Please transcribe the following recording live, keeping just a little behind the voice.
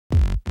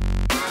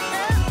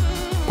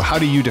how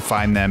do you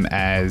define them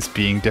as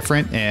being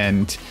different?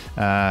 And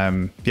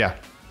yeah.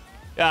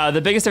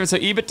 The biggest difference, so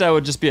EBITDA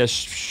would just be a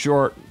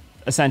short,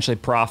 essentially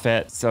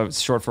profit. So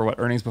it's short for what?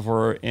 Earnings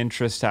before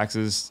interest,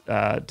 taxes,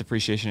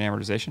 depreciation, and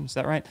amortization. Is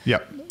that right?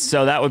 Yep.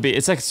 So that would be,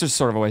 it's like just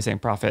sort of a way of saying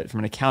profit from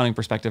an accounting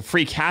perspective.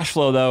 Free cash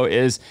flow, though,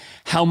 is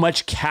how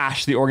much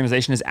cash the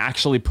organization is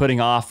actually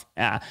putting off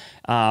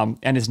and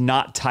is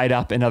not tied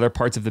up in other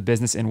parts of the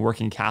business in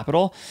working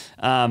capital.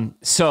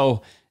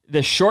 So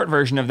the short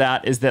version of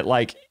that is that,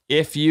 like,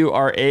 if you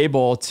are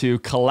able to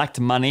collect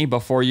money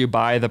before you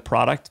buy the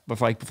product,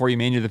 before you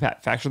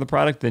manufacture the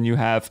product, then you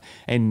have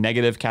a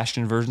negative cash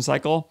conversion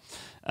cycle,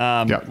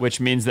 which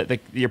means that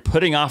you're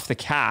putting off the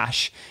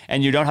cash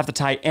and you don't have to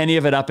tie any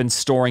of it up in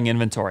storing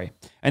inventory.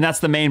 And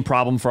that's the main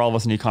problem for all of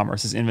us in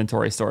e-commerce, is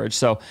inventory storage.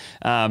 So,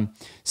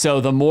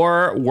 so the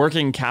more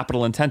working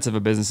capital intensive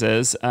a business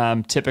is,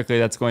 typically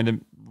that's going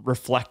to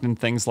reflect in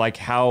things like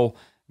how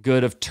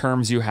good of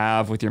terms you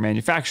have with your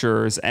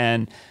manufacturers,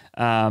 and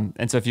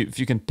so if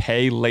you can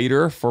pay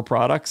later for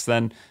products,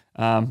 then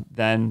you're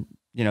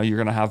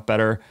going to have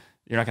better.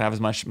 You're not going to have as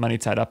much money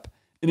tied up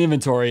in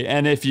inventory,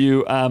 and if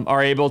you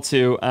are able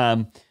to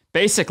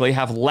basically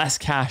have less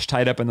cash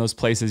tied up in those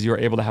places, you're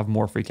able to have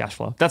more free cash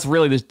flow. That's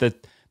really the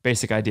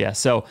basic idea.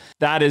 So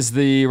that is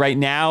right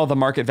now the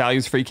market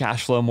values free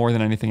cash flow more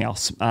than anything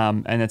else,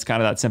 and it's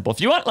kind of that simple.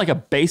 If you want like a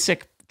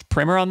basic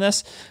primer on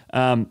this,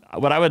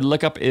 what I would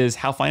look up is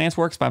How Finance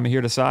Works by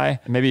Mahir Desai.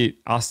 Maybe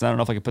Austin, I don't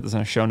know if I could put this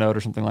in a show note or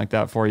something like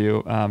that for you,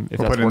 if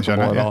that's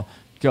workable at all.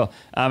 Cool.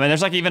 And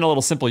there's like even a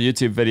little simple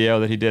YouTube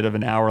video that he did of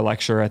an hour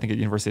lecture, I think at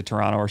University of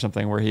Toronto or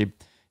something, where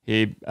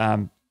he's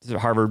a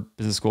Harvard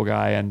business school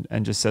guy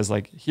and just says,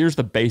 like, here's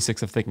the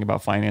basics of thinking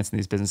about finance in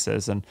these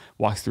businesses, and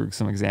walks through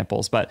some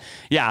examples. But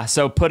yeah,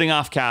 so putting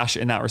off cash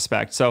in that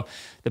respect. So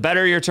the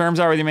better your terms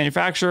are with your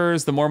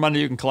manufacturers, the more money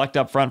you can collect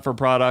up front for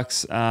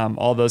products,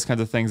 all those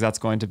kinds of things, that's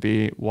going to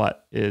be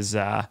what is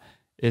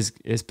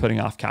putting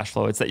off cash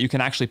flow. It's that you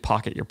can actually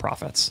pocket your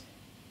profits.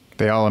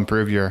 They all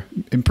improve your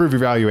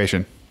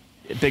valuation.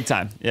 Big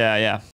time. Yeah.